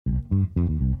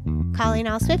Calling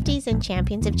all Swifties and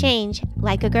champions of change,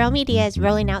 Like a Girl Media is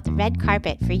rolling out the red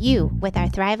carpet for you with our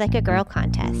Thrive Like a Girl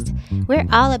contest. We're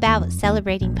all about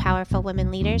celebrating powerful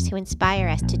women leaders who inspire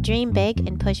us to dream big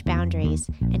and push boundaries.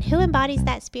 And who embodies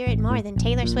that spirit more than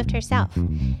Taylor Swift herself?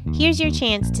 Here's your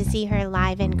chance to see her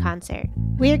live in concert.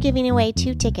 We're giving away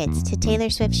 2 tickets to Taylor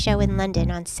Swift's show in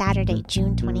London on Saturday,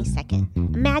 June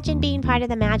 22nd. Imagine being part of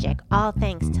the magic, all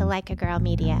thanks to Like a Girl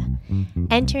Media.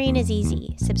 Entering is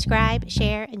easy. Subscribe,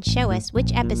 share, and show us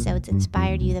which episodes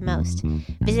inspired you the most.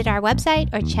 Visit our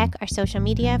website or check our social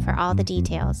media for all the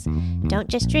details. Don't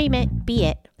just dream it, be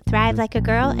it. Thrive like a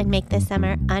girl and make this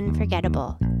summer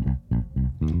unforgettable.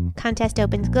 Contest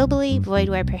opens globally, void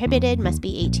where prohibited, must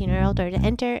be 18 or older to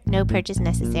enter, no purchase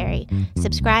necessary.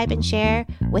 Subscribe and share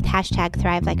with hashtag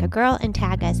Thrive Like a Girl and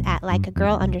tag us at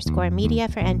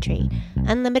likeagirl_media for entry.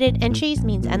 Unlimited entries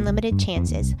means unlimited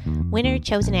chances. Winner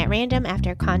chosen at random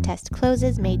after contest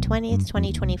closes May 20th,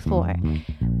 2024.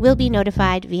 Will be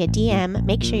notified via DM.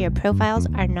 Make sure your profiles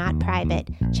are not private.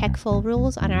 Check full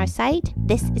rules on our site.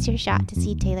 This is your shot to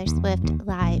see Taylor Swift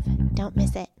live. Don't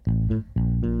miss it.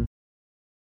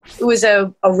 It was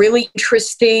a really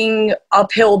interesting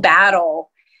uphill battle.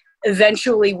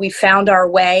 Eventually, we found our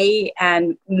way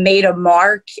and made a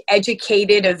mark,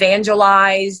 educated,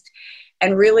 evangelized,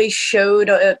 and really showed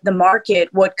the market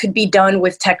what could be done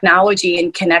with technology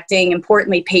and connecting,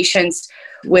 importantly, patients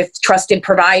with trusted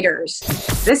providers.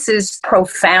 This is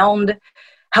profound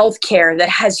healthcare that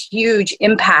has huge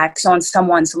impacts on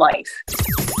someone's life.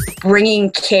 Bringing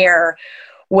care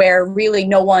where really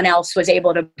no one else was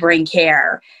able to bring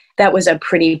care. That was a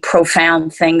pretty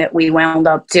profound thing that we wound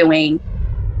up doing.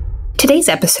 Today's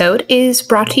episode is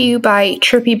brought to you by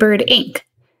Chirpy Bird Inc.,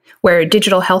 where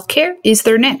digital healthcare is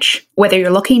their niche. Whether you're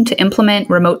looking to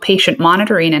implement remote patient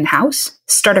monitoring in-house,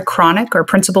 start a chronic or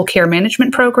principal care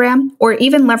management program, or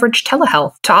even leverage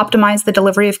telehealth to optimize the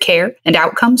delivery of care and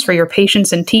outcomes for your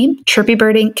patients and team, Chirpy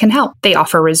Bird Inc. can help. They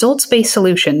offer results-based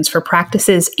solutions for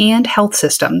practices and health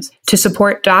systems to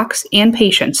support docs and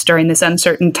patients during this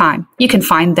uncertain time. You can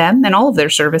find them and all of their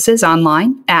services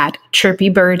online at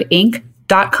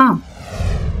chirpybirdinc.com.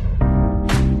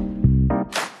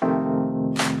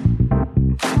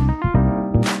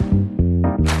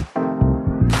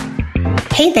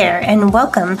 Hey there, and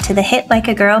welcome to the Hit Like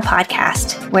a Girl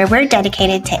podcast, where we're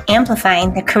dedicated to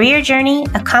amplifying the career journey,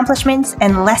 accomplishments,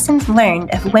 and lessons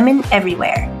learned of women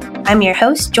everywhere. I'm your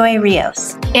host, Joy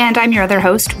Rios. And I'm your other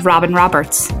host, Robin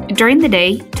Roberts. During the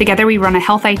day, together we run a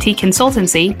health IT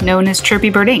consultancy known as Chirpy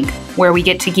Bird Inc., where we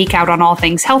get to geek out on all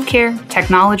things healthcare,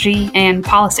 technology, and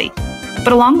policy.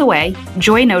 But along the way,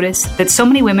 Joy noticed that so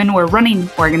many women were running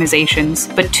organizations,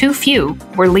 but too few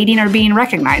were leading or being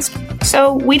recognized.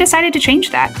 So we decided to change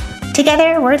that.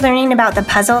 Together, we're learning about the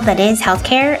puzzle that is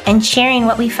healthcare and sharing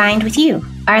what we find with you,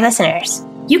 our listeners.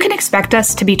 You can expect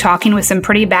us to be talking with some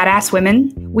pretty badass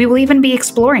women. We will even be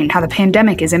exploring how the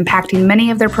pandemic is impacting many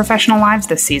of their professional lives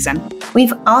this season.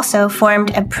 We've also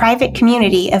formed a private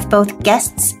community of both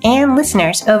guests and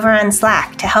listeners over on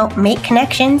Slack to help make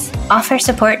connections, offer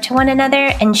support to one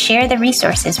another, and share the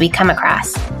resources we come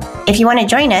across. If you want to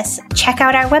join us, check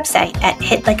out our website at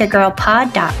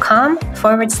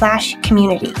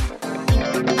hitlikeagirlpod.com/community.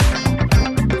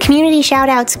 Community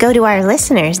shoutouts go to our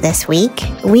listeners this week.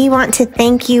 We want to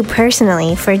thank you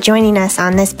personally for joining us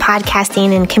on this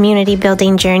podcasting and community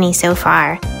building journey so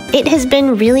far. It has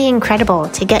been really incredible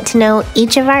to get to know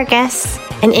each of our guests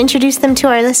and introduce them to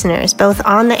our listeners, both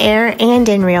on the air and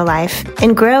in real life,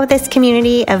 and grow this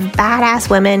community of badass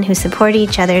women who support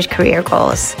each other's career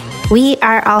goals. We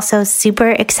are also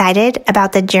super excited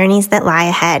about the journeys that lie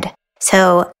ahead.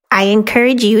 So I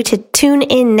encourage you to tune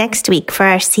in next week for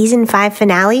our Season 5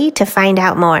 finale to find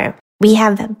out more. We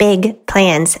have big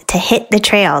plans to hit the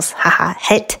trails,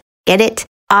 get it,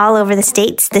 all over the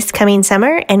States this coming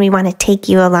summer, and we want to take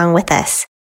you along with us.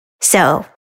 So,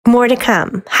 more to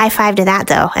come. High five to that,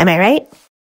 though. Am I right?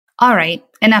 All right,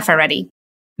 enough already.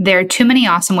 There are too many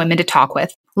awesome women to talk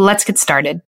with. Let's get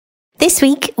started. This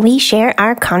week, we share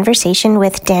our conversation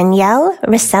with Danielle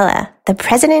Rosella, the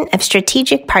President of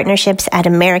Strategic Partnerships at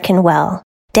American Well.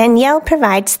 Danielle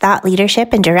provides thought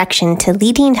leadership and direction to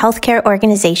leading healthcare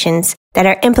organizations that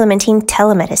are implementing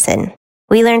telemedicine.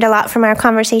 We learned a lot from our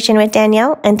conversation with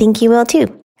Danielle, and think you will too.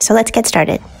 So let's get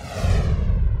started.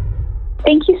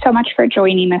 Thank you so much for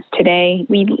joining us today.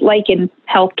 We liken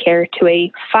healthcare to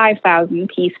a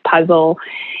 5,000-piece puzzle,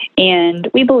 and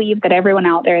we believe that everyone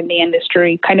out there in the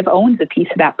industry kind of owns a piece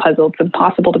of that puzzle. It's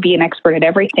impossible to be an expert at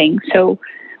everything. So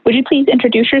would you please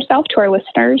introduce yourself to our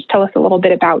listeners? Tell us a little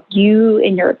bit about you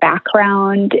and your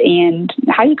background and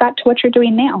how you got to what you're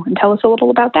doing now, and tell us a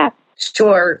little about that.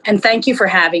 Sure. And thank you for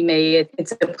having me.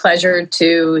 It's a pleasure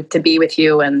to be with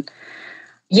you. And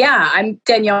yeah, I'm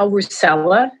Danielle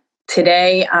Rusella.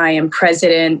 Today, I am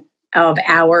president of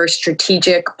our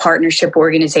strategic partnership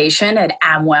organization at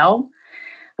Amwell,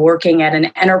 working at an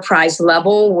enterprise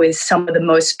level with some of the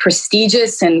most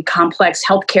prestigious and complex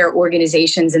healthcare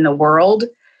organizations in the world.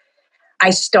 I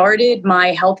started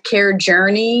my healthcare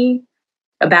journey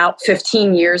about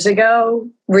 15 years ago,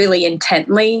 really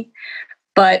intently,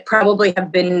 but probably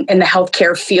have been in the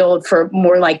healthcare field for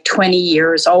more like 20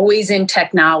 years, always in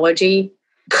technology.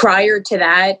 Prior to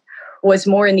that, was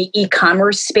more in the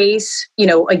e-commerce space,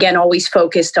 again, always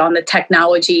focused on the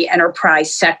technology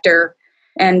enterprise sector.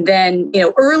 And then,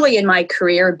 early in my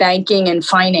career, banking and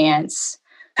finance.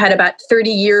 Had about 30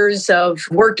 years of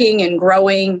working and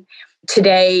growing.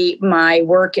 Today, my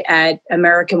work at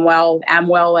American Well,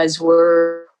 Amwell, as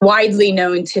we're widely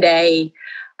known today,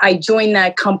 I joined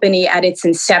that company at its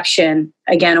inception,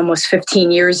 again, almost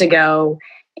 15 years ago.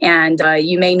 And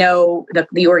you may know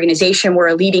the organization. We're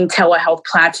a leading telehealth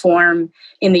platform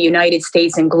in the United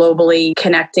States and globally,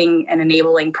 connecting and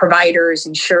enabling providers,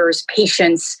 insurers,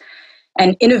 patients,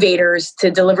 and innovators to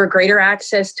deliver greater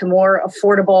access to more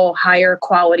affordable, higher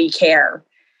quality care.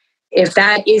 If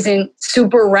that isn't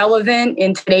super relevant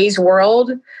in today's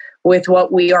world with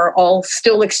what we are all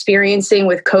still experiencing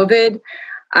with COVID,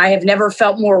 I have never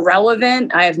felt more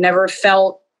relevant. I have never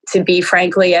felt to be,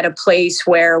 frankly, at a place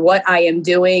where what I am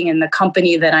doing and the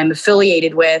company that I'm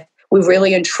affiliated with, we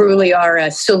really and truly are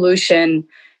a solution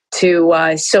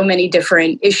to so many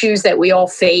different issues that we all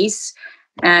face.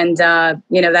 And,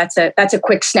 that's a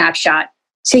quick snapshot.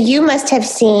 So you must have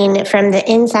seen from the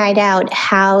inside out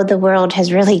how the world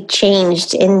has really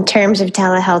changed in terms of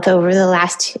telehealth over the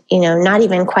last, not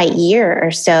even quite year or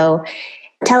so.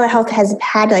 Telehealth has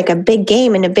had like a big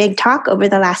game and a big talk over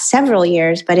the last several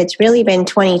years, but it's really been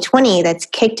 2020 that's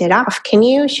kicked it off. Can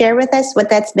you share with us what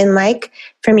that's been like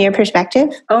from your perspective?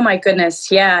 Oh my goodness.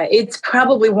 Yeah, it's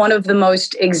probably one of the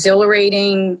most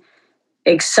exhilarating,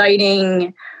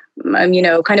 exciting,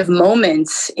 kind of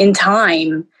moments in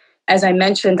time. As I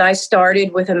mentioned, I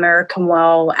started with American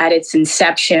Well at its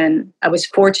inception. I was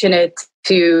fortunate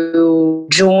to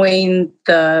join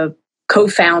the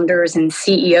co-founders and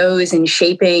CEOs in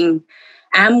shaping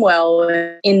Amwell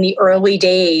in the early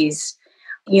days,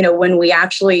 when we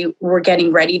actually were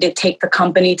getting ready to take the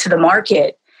company to the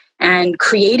market and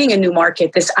creating a new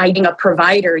market. This idea of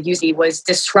provider usually was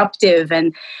disruptive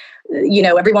and,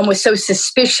 everyone was so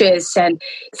suspicious. And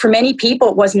for many people,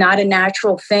 it was not a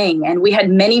natural thing. And we had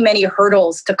many, many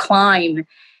hurdles to climb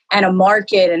and a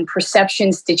market and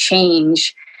perceptions to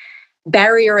change.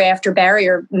 Barrier after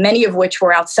barrier, many of which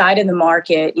were outside of the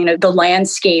market, the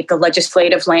landscape, the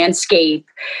legislative landscape,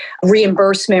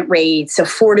 reimbursement rates,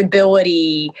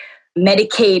 affordability,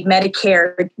 Medicaid,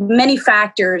 Medicare, many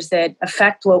factors that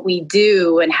affect what we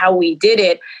do and how we did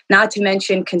it, not to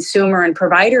mention consumer and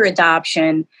provider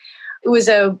adoption. It was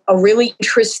a really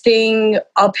interesting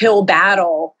uphill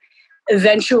battle.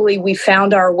 Eventually, we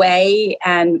found our way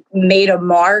and made a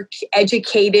mark,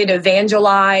 educated,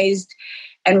 evangelized,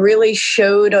 and really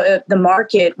showed the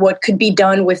market what could be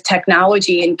done with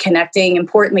technology and connecting,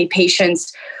 importantly,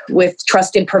 patients with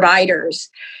trusted providers.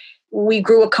 We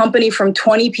grew a company from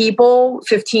 20 people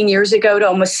 15 years ago to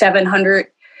almost 700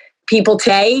 people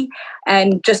today.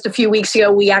 And just a few weeks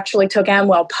ago, we actually took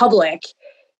Amwell public.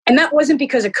 And that wasn't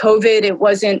because of COVID. It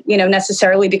wasn't,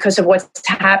 necessarily because of what's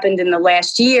happened in the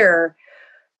last year.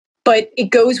 But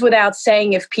it goes without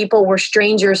saying, if people were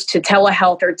strangers to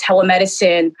telehealth or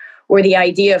telemedicine, or the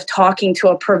idea of talking to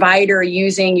a provider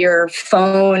using your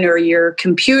phone or your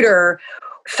computer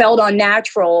felt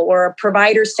unnatural, or a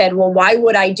provider said, well, why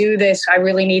would I do this? I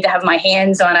really need to have my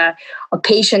hands on a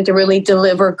patient to really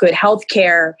deliver good health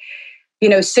care.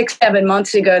 6-7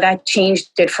 months ago, that changed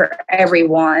it for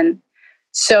everyone.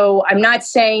 So I'm not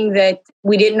saying that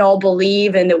we didn't all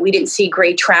believe and that we didn't see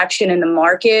great traction in the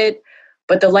market,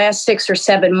 but the last 6 or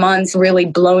 7 months really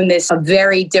blown this a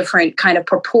very different kind of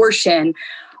proportion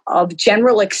of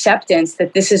general acceptance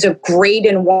that this is a great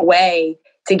and one way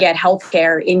to get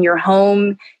healthcare in your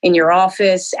home, in your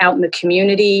office, out in the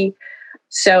community.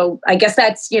 So I guess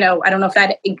that's, I don't know if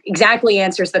that exactly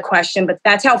answers the question, but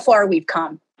that's how far we've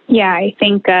come. Yeah, I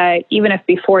think even if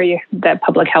before the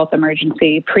public health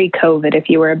emergency, pre-COVID, if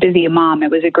you were a busy mom,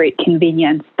 it was a great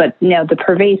convenience. But the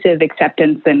pervasive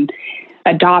acceptance and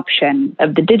adoption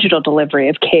of the digital delivery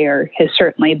of care has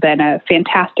certainly been a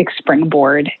fantastic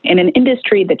springboard in an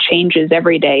industry that changes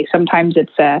every day. Sometimes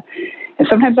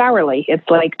sometimes hourly. It's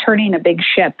like turning a big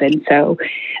ship. And so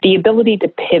the ability to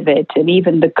pivot and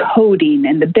even the coding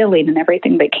and the billing and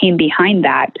everything that came behind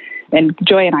that and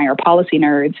Joy and I are policy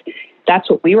nerds, that's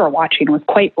what we were watching was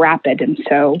quite rapid. And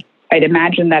so I'd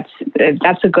imagine that's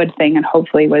a good thing, and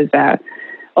hopefully was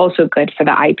also good for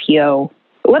the IPO.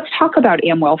 Let's talk about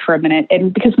Amwell for a minute,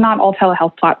 and because not all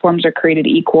telehealth platforms are created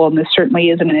equal, and this certainly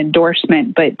isn't an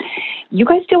endorsement, but you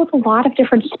guys deal with a lot of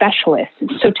different specialists.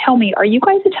 So tell me, are you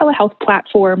guys a telehealth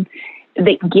platform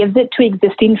that gives it to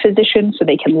existing physicians so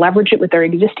they can leverage it with their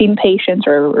existing patients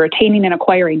or retaining and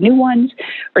acquiring new ones?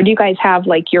 Or do you guys have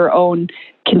like your own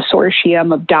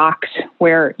consortium of docs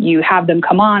where you have them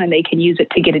come on and they can use it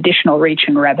to get additional reach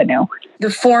and revenue?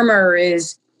 The former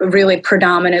is really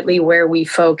predominantly where we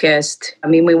focused. I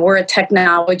mean, we were a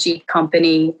technology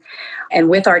company, and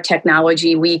with our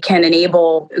technology, we can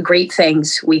enable great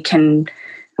things. We can,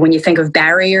 when you think of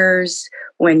barriers,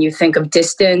 when you think of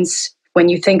distance, when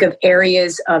you think of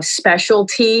areas of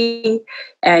specialty,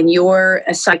 and you're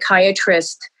a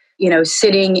psychiatrist,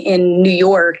 sitting in New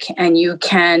York, and you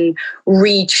can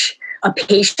reach a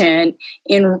patient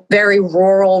in very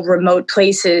rural, remote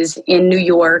places in New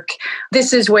York.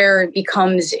 This is where it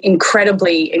becomes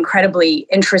incredibly, incredibly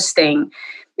interesting.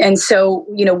 And so,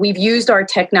 we've used our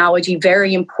technology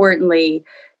very importantly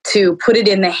to put it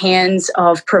in the hands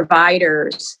of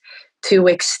providers to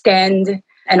extend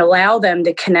and allow them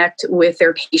to connect with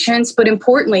their patients, but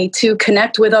importantly, to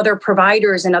connect with other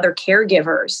providers and other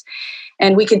caregivers.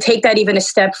 And we can take that even a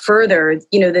step further,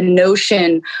 the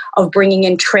notion of bringing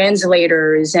in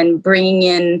translators and bringing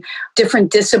in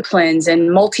different disciplines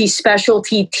and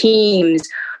multi-specialty teams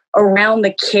around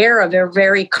the care of a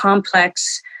very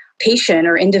complex patient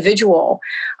or individual.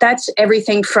 That's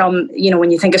everything from,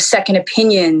 when you think of second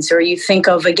opinions, or you think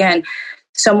of, again,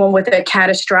 someone with a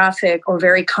catastrophic or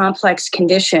very complex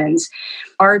conditions.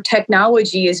 Our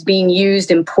technology is being used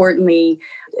importantly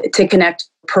to connect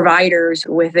providers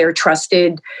with their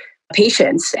trusted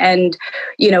patients. And,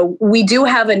 we do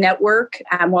have a network.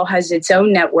 Amwell has its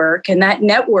own network, and that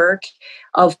network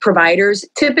of providers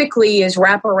typically is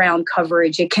wraparound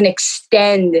coverage. It can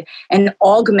extend and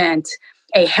augment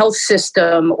a health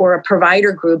system or a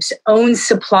provider group's own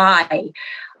supply,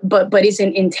 but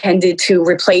isn't intended to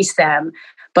replace them.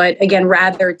 But again,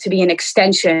 rather to be an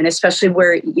extension, especially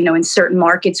where, in certain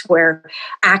markets where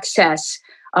access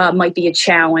might be a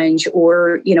challenge,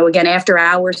 or, again, after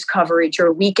hours coverage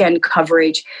or weekend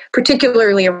coverage,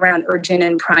 particularly around urgent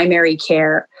and primary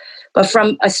care. But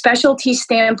from a specialty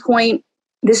standpoint,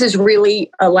 this is really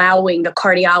allowing the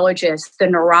cardiologist, the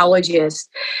neurologist,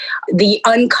 the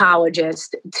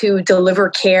oncologist to deliver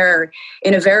care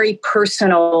in a very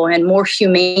personal and more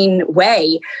humane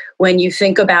way when you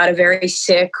think about a very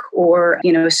sick or,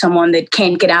 someone that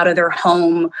can't get out of their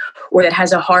home or that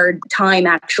has a hard time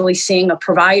actually seeing a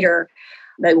provider.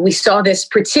 We saw this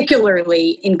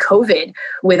particularly in COVID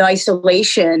with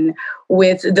isolation,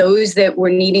 with those that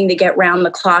were needing to get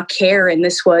round-the-clock care. And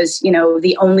this was,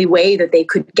 the only way that they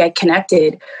could get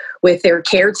connected with their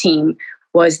care team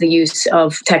was the use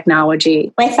of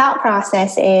technology. My thought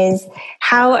process is,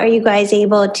 how are you guys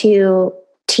able to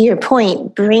your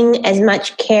point, bring as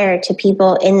much care to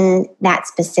people in that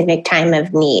specific time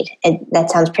of need? That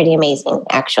sounds pretty amazing,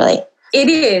 actually. It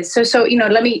is. So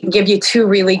let me give you two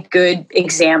really good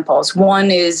examples. One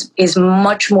is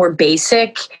much more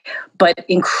basic, but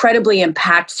incredibly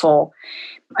impactful.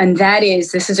 And that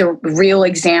is, this is a real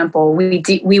example.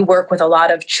 We work with a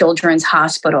lot of children's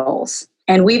hospitals,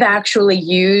 and we've actually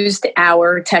used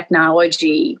our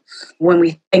technology when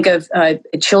we think of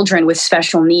children with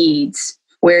special needs,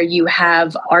 where you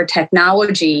have our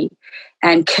technology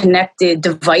and connected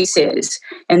devices.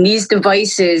 And these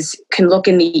devices can look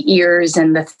in the ears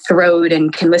and the throat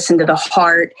and can listen to the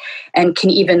heart and can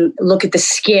even look at the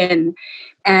skin.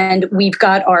 And we've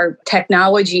got our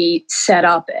technology set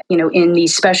up, in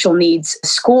these special needs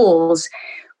schools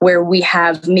where we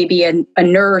have maybe a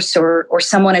nurse or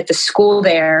someone at the school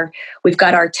there. We've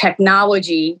got our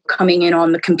technology coming in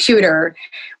on the computer.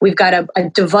 We've got a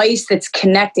device that's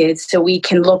connected so we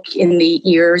can look in the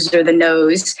ears or the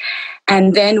nose.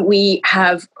 And then we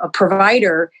have a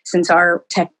provider, since our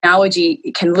technology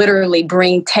can literally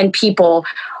bring 10 people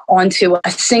onto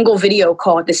a single video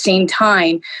call at the same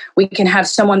time. We can have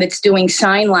someone that's doing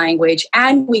sign language,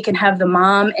 and we can have the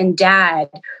mom and dad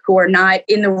who are not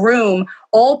in the room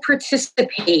all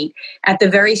participate at the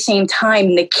very same time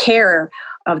in the care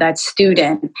of that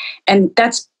student. And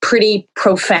that's pretty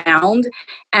profound.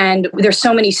 And there's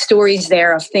so many stories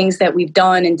there of things that we've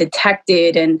done and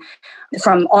detected, and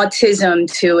from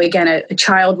autism to, again, a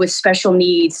child with special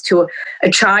needs to a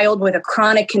child with a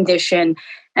chronic condition,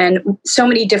 and so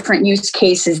many different use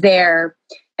cases there.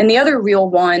 And the other real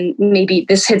one, maybe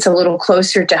this hits a little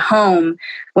closer to home,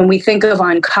 when we think of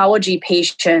oncology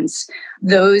patients,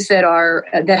 those that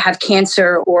have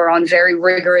cancer or on very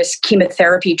rigorous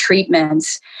chemotherapy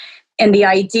treatments. And the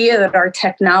idea that our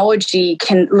technology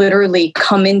can literally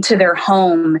come into their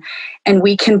home and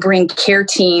we can bring care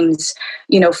teams,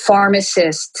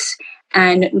 pharmacists,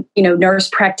 and nurse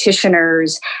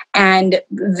practitioners and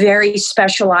very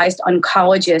specialized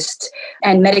oncologists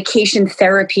and medication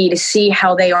therapy to see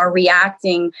how they are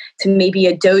reacting to maybe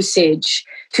a dosage,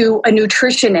 to a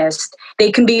nutritionist.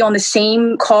 They can be on the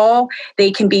same call.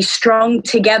 They can be strung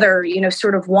together,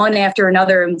 sort of one after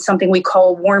another in something we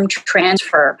call warm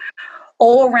transfer.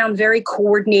 All around very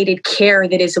coordinated care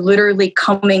that is literally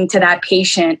coming to that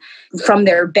patient from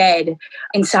their bed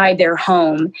inside their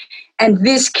home. And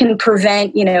this can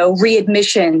prevent,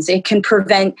 readmissions. It can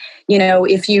prevent,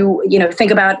 if you,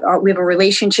 think about, we have a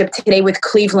relationship today with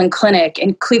Cleveland Clinic.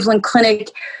 And Cleveland Clinic,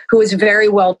 who is very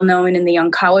well known in the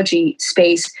oncology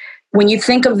space, when you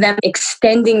think of them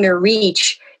extending their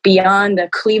reach beyond the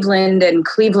Cleveland and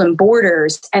Cleveland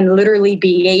borders and literally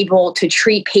be able to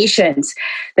treat patients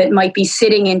that might be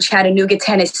sitting in Chattanooga,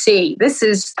 Tennessee, this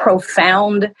is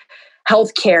profound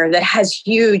healthcare that has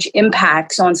huge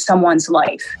impacts on someone's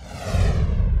life.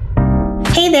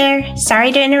 Hey there,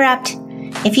 sorry to interrupt.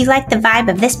 If you like the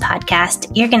vibe of this podcast,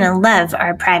 you're going to love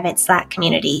our private Slack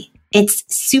community. It's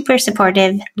super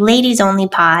supportive, ladies-only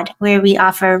pod where we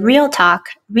offer real talk,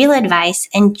 real advice,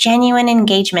 and genuine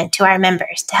engagement to our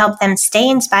members to help them stay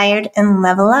inspired and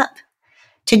level up.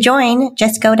 To join,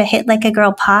 just go to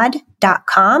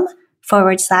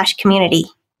hitlikeagirlpod.com/community.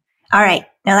 All right,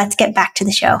 now let's get back to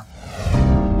the show.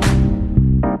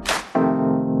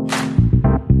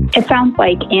 It sounds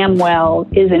like Amwell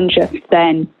isn't just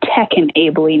then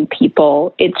tech-enabling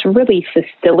people, it's really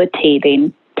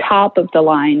facilitating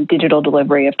top-of-the-line digital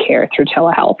delivery of care through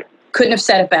telehealth. Couldn't have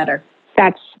said it better.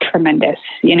 That's tremendous.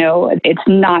 It's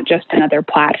not just another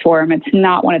platform. It's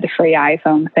not one of the free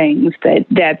iPhone things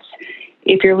that's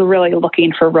if you're really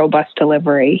looking for robust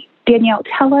delivery. Danielle,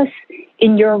 tell us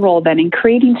in your role then in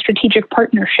creating strategic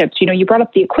partnerships. You brought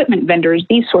up the equipment vendors,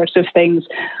 these sorts of things.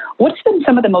 What's been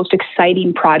some of the most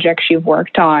exciting projects you've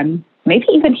worked on, maybe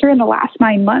even here in the last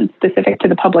 9 months, specific to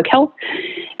the public health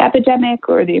epidemic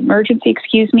or the emergency,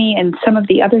 and some of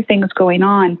the other things going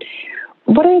on?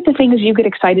 What are the things you get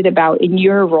excited about in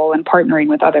your role in partnering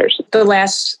with others? The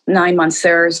last 9 months,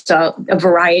 there's a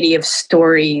variety of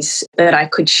stories that I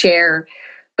could share.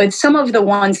 But some of the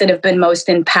ones that have been most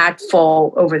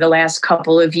impactful over the last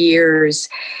couple of years,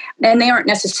 and they aren't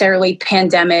necessarily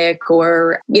pandemic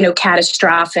or,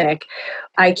 catastrophic.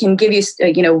 I can give you,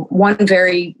 one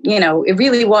very, it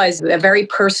really was a very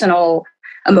personal,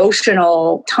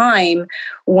 emotional time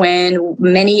when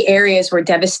many areas were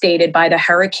devastated by the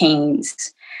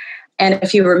hurricanes. And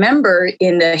if you remember,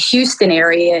 in the Houston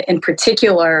area in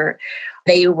particular,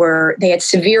 they had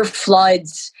severe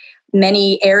floods.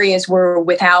 Many areas were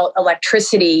without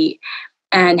electricity,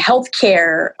 and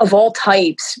healthcare of all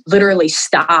types literally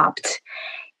stopped.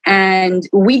 And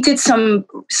we did some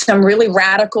really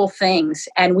radical things,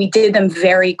 and we did them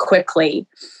very quickly.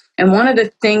 And one of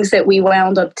the things that we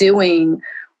wound up doing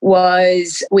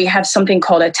was we have something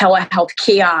called a telehealth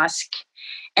kiosk,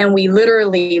 and we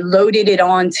literally loaded it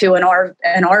onto an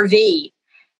RV.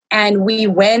 And we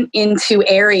went into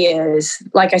areas,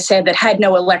 like I said, that had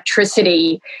no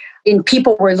electricity, and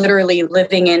people were literally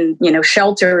living in,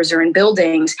 shelters or in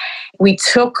buildings. We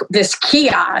took this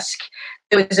kiosk.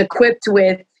 It was equipped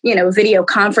with, video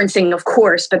conferencing, of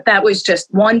course, but that was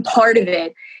just one part of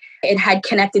it. It had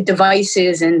connected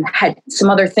devices and had some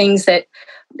other things that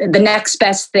the next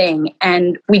best thing.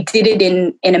 And we did it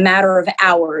in a matter of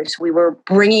hours. We were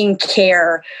bringing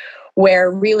care where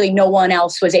really no one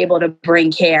else was able to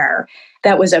bring care.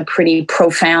 That was a pretty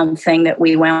profound thing that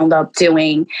we wound up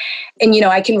doing. And,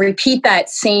 I can repeat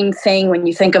that same thing when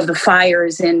you think of the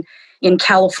fires in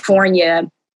California,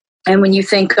 and when you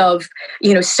think of,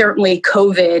 certainly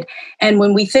COVID. And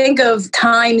when we think of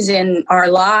times in our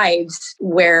lives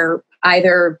where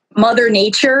either Mother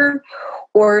Nature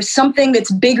or something that's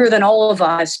bigger than all of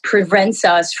us prevents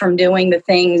us from doing the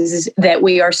things that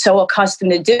we are so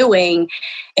accustomed to doing,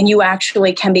 and you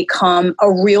actually can become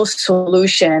a real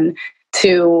solution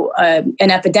to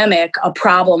an epidemic, a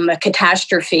problem, a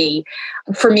catastrophe.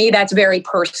 For me, that's very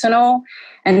personal.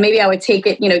 And maybe I would take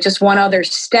it, just one other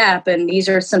step. And these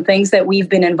are some things that we've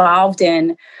been involved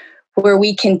in where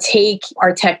we can take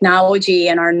our technology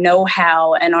and our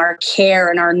know-how and our care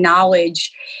and our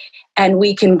knowledge, and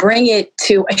we can bring it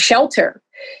to a shelter.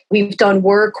 We've done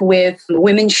work with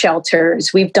women's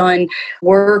shelters. We've done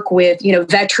work with,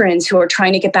 veterans who are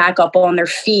trying to get back up on their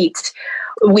feet.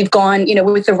 We've gone,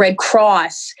 with the Red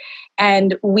Cross,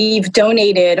 and we've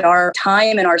donated our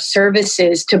time and our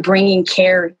services to bringing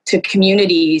care to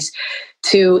communities,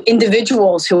 to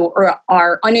individuals who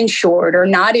are uninsured or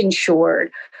not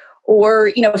insured,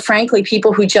 or, frankly,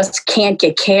 people who just can't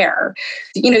get care.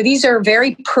 These are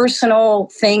very personal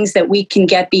things that we can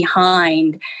get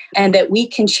behind and that we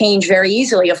can change very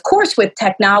easily, of course, with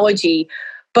technology,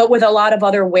 but with a lot of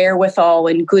other wherewithal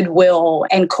and goodwill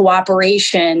and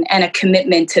cooperation and a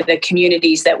commitment to the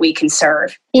communities that we can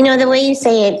serve. The way you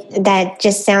say it, that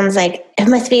just sounds like it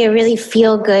must be a really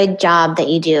feel-good job that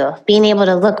you do, being able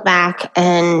to look back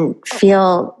and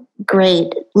feel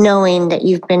great knowing that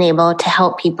you've been able to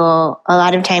help people a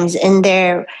lot of times in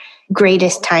their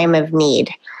greatest time of need.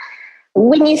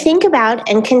 When you think about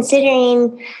and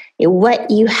considering what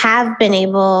you have been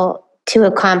able to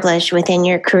accomplish within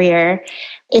your career,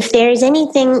 if there's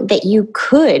anything that you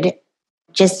could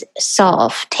just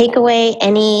solve, take away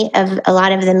a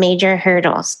lot of the major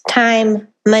hurdles, time,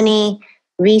 money,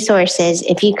 resources,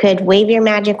 if you could wave your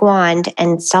magic wand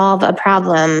and solve a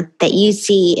problem that you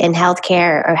see in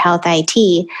healthcare or health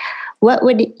IT, what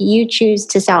would you choose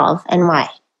to solve and why?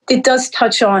 It does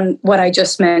touch on what I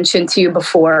just mentioned to you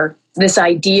before, this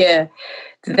idea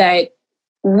that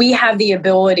we have the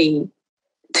ability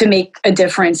to make a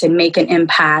difference and make an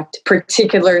impact,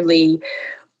 particularly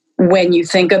when you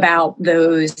think about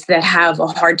those that have a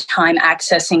hard time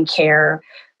accessing care,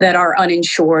 that are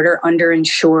uninsured or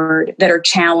underinsured, that are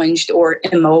challenged or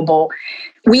immobile.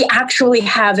 We actually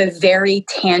have a very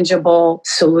tangible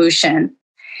solution.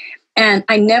 And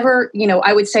I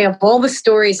would say of all the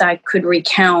stories I could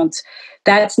recount,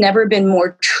 that's never been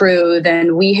more true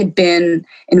than we had been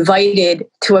invited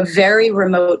to a very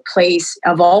remote place,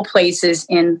 of all places,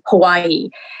 in Hawaii,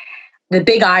 the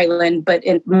Big Island, but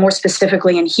more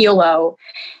specifically in Hilo.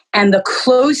 And the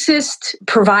closest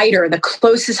provider, the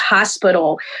closest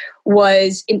hospital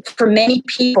was, for many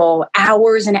people,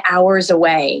 hours and hours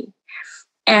away.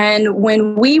 And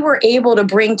when we were able to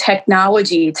bring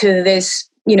technology to this,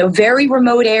 very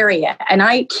remote area, and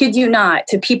I kid you not,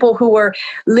 to people who were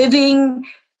living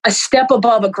a step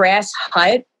above a grass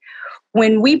hut,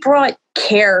 when we brought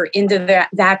care into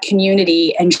that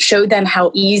community and showed them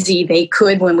how easy they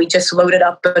could when we just loaded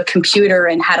up a computer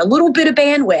and had a little bit of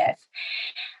bandwidth,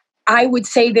 I would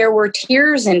say there were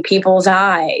tears in people's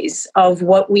eyes of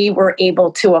what we were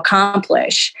able to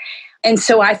accomplish. And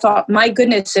so I thought, my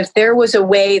goodness, if there was a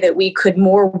way that we could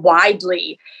more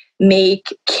widely make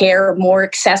care more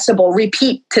accessible,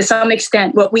 repeat to some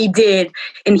extent what we did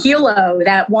in Hilo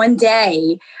that one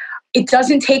day, it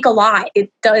doesn't take a lot.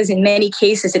 It does in many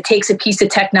cases. It takes a piece of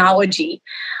technology.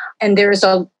 And there's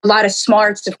a lot of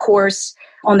smarts, of course,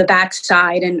 on the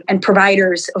backside, and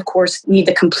providers, of course, need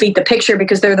to complete the picture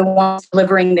because they're the ones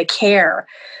delivering the care.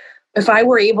 If I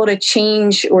were able to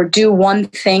change or do one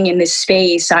thing in this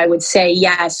space, I would say,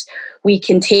 yes, we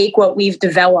can take what we've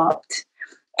developed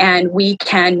and we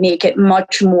can make it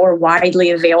much more widely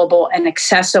available and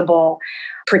accessible,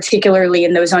 particularly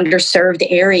in those underserved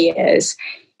areas.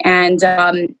 And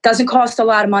doesn't cost a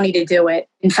lot of money to do it.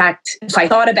 In fact, if I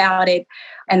thought about it,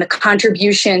 and the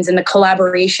contributions and the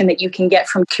collaboration that you can get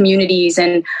from communities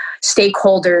and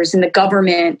stakeholders and the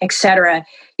government, et cetera,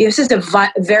 this is a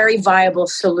very viable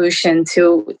solution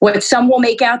to what some will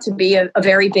make out to be a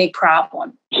very big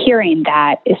problem. Hearing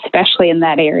that, especially in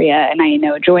that area, and I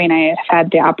know Joy and I have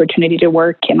had the opportunity to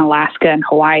work in Alaska and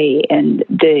Hawaii, and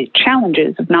the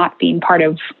challenges of not being part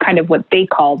of kind of what they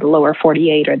call the lower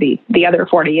 48 or the other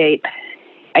 48.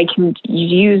 I can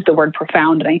use the word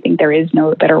profound, and I think there is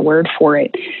no better word for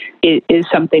it. It is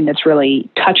something that's really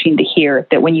touching to hear,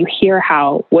 that when you hear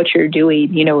how what you're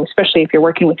doing, especially if you're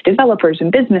working with developers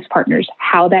and business partners,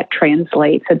 how that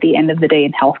translates at the end of the day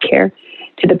in healthcare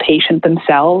to the patient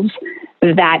themselves,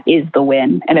 that is the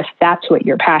win. And if that's what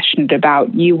you're passionate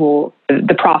about,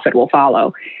 the profit will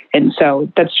follow. And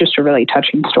so that's just a really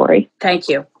touching story. Thank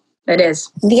you. It is.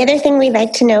 The other thing we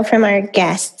like to know from our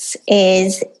guests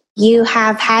is, you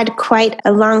have had quite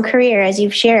a long career, as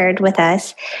you've shared with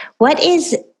us. What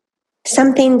is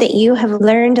something that you have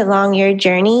learned along your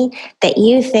journey that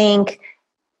you think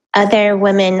other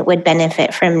women would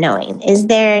benefit from knowing? Is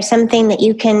there something that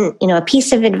you can, a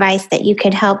piece of advice that you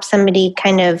could help somebody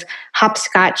kind of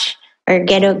hopscotch or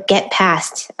get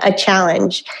past a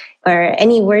challenge, or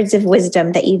any words of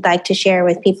wisdom that you'd like to share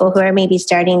with people who are maybe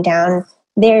starting down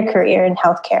their career in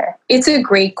healthcare? It's a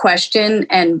great question,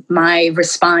 and my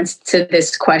response to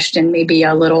this question may be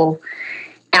a little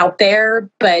out there,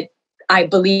 but I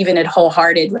believe in it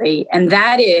wholeheartedly. And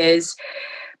that is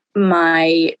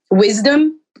my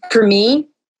wisdom. For me,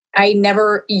 I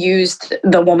never used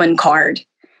the woman card.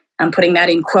 I'm putting that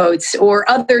in quotes, or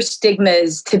other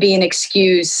stigmas to be an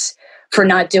excuse for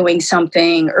not doing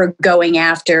something or going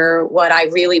after what I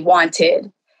really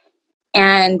wanted.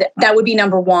 And that would be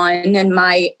number one. And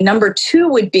my number two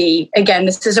would be, again,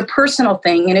 this is a personal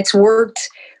thing, and it's worked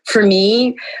for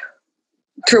me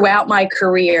throughout my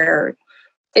career,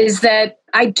 is that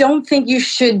I don't think you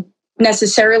should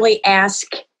necessarily ask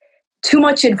too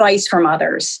much advice from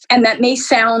others. And that may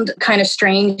sound kind of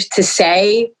strange to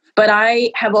say, but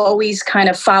I have always kind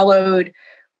of followed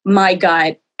my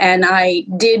gut, and I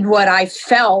did what I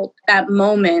felt that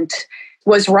moment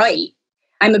was right.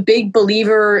 I'm a big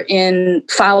believer in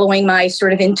following my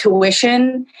sort of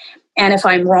intuition. And if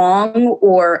I'm wrong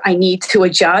or I need to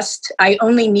adjust, I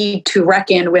only need to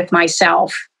reckon with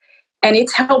myself. And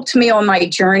it's helped me on my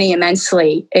journey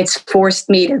immensely. It's forced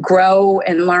me to grow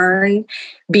and learn,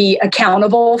 be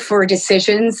accountable for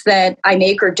decisions that I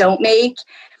make or don't make.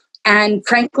 And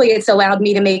frankly, it's allowed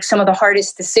me to make some of the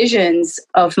hardest decisions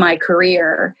of my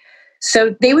career.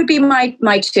 So they would be my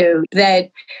two,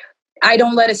 that I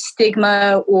don't let a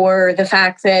stigma or the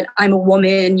fact that I'm a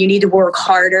woman, you need to work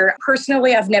harder.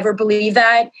 Personally, I've never believed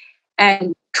that.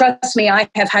 And trust me, I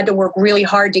have had to work really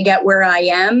hard to get where I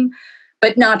am,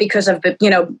 but not because of,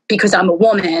 because I'm a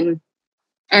woman.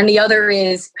 And the other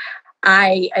is,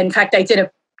 I did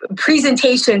a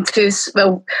presentation to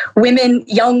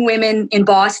young women in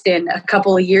Boston a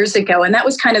couple of years ago. And that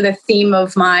was kind of the theme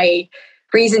of my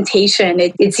presentation.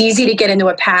 It's easy to get into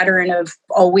a pattern of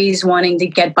always wanting to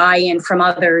get buy-in from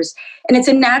others. And it's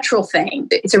a natural thing.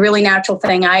 It's a really natural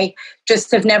thing. I just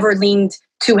have never leaned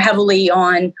too heavily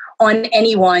on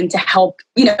anyone to help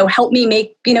me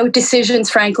make, decisions,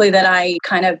 frankly, that I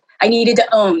needed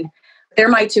to own. They're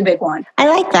my two big ones. I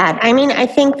like that. I mean, I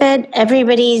think that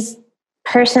everybody's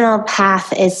personal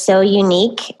path is so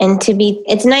unique, and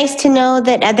it's nice to know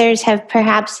that others have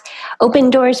perhaps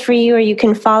opened doors for you, or you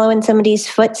can follow in somebody's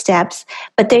footsteps,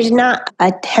 but there's not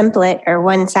a template or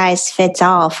one size fits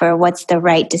all for what's the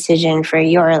right decision for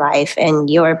your life and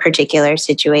your particular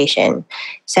situation.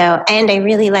 So, and I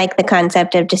really like the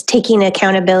concept of just taking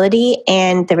accountability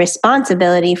and the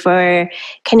responsibility for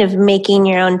kind of making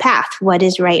your own path, what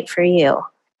is right for you.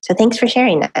 So thanks for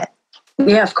sharing that.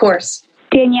 Yeah, of course.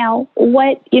 Danielle,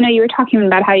 you were talking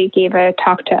about how you gave a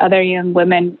talk to other young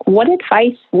women. What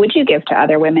advice would you give to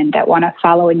other women that want to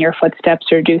follow in your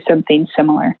footsteps or do something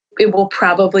similar? It will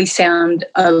probably sound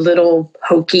a little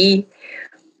hokey,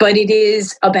 but it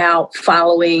is about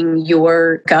following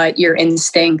your gut, your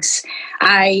instincts.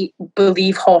 I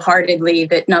believe wholeheartedly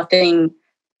that nothing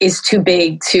is too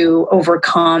big to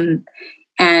overcome.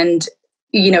 And,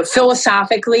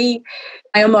 philosophically,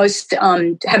 I almost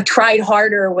have tried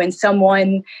harder when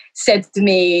someone said to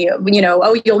me,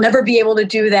 oh, you'll never be able to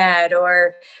do that,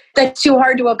 or that's too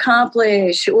hard to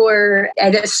accomplish, or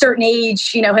at a certain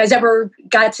age, has ever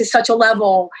got to such a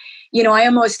level. I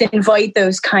almost invite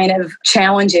those kind of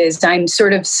challenges. I'm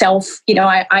sort of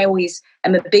I always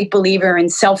am a big believer in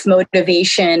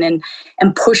self-motivation and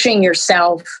pushing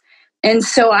yourself. And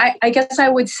so I guess I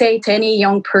would say to any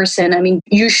young person,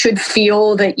 you should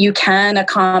feel that you can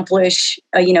accomplish,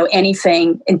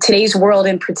 anything. In today's world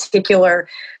in particular,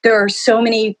 there are so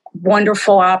many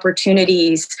wonderful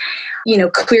opportunities.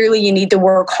 Clearly you need to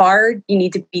work hard. You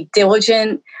need to be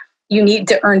diligent. You need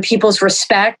to earn people's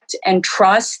respect and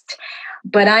trust.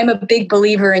 But I'm a big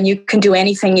believer in you can do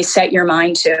anything you set your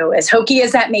mind to. As hokey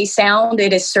as that may sound,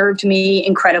 it has served me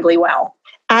incredibly well.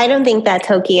 I don't think that's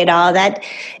hokey at all.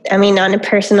 On a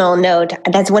personal note,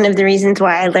 that's one of the reasons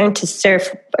why I learned to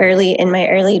surf in my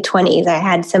early 20s. I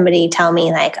had somebody tell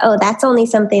me oh, that's only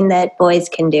something that boys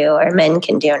can do or men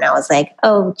can do. And I was like,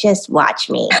 oh, just watch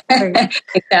me.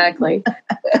 Exactly.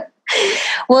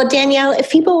 Well, Danielle, if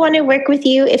people want to work with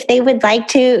you, if they would like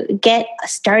to get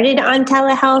started on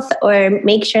telehealth or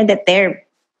make sure that their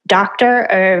doctor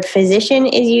or physician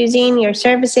is using your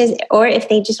services, or if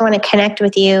they just want to connect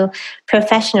with you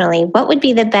professionally, what would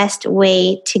be the best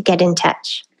way to get in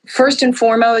touch? First and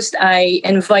foremost, I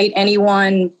invite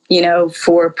anyone,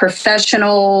 for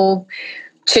professional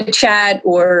chit-chat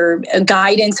or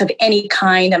guidance of any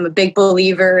kind. I'm a big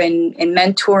believer in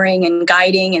mentoring and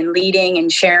guiding and leading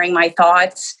and sharing my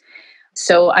thoughts.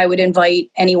 So I would invite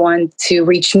anyone to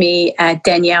reach me at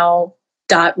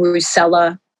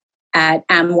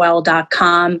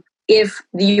danielle.rusella@amwell.com. If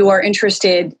you are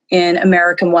interested in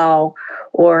American Well,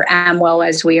 or Amwell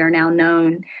as we are now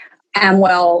known,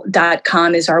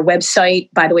 amwell.com is our website.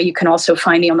 By the way, you can also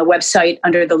find me on the website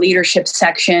under the leadership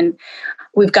section.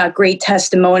 We've got great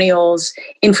testimonials,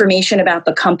 information about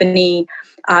the company,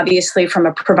 obviously from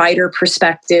a provider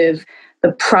perspective,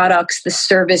 the products, the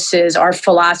services, our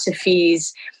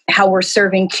philosophies, how we're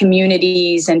serving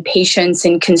communities and patients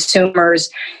and consumers,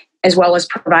 as well as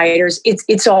providers.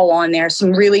 It's all on there.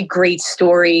 Some really great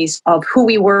stories of who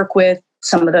we work with,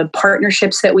 some of the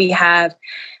partnerships that we have,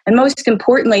 and most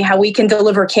importantly, how we can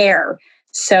deliver care.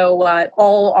 So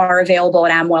all are available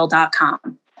at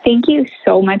amwell.com. Thank you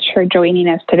so much for joining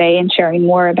us today and sharing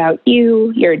more about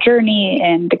you, your journey,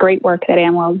 and the great work that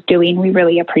Amwell is doing. We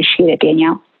really appreciate it,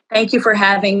 Danielle. Thank you for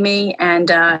having me, and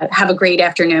have a great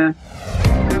afternoon.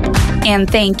 And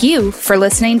thank you for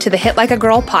listening to the Hit Like a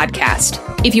Girl podcast.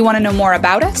 If you want to know more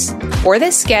about us or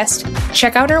this guest,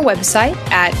 check out our website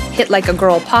at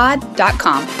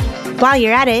hitlikeagirlpod.com. While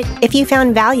you're at it, if you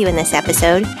found value in this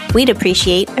episode, we'd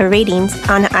appreciate a ratings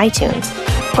on iTunes.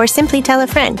 Or simply tell a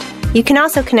friend. You can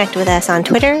also connect with us on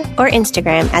Twitter or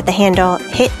Instagram at the handle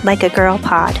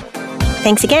hitlikeagirlpod.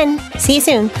 Thanks again. See you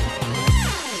soon.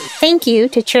 Thank you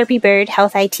to Chirpy Bird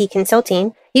Health IT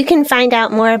Consulting. You can find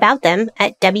out more about them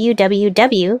at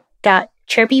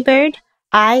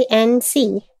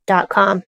www.chirpybirdinc.com.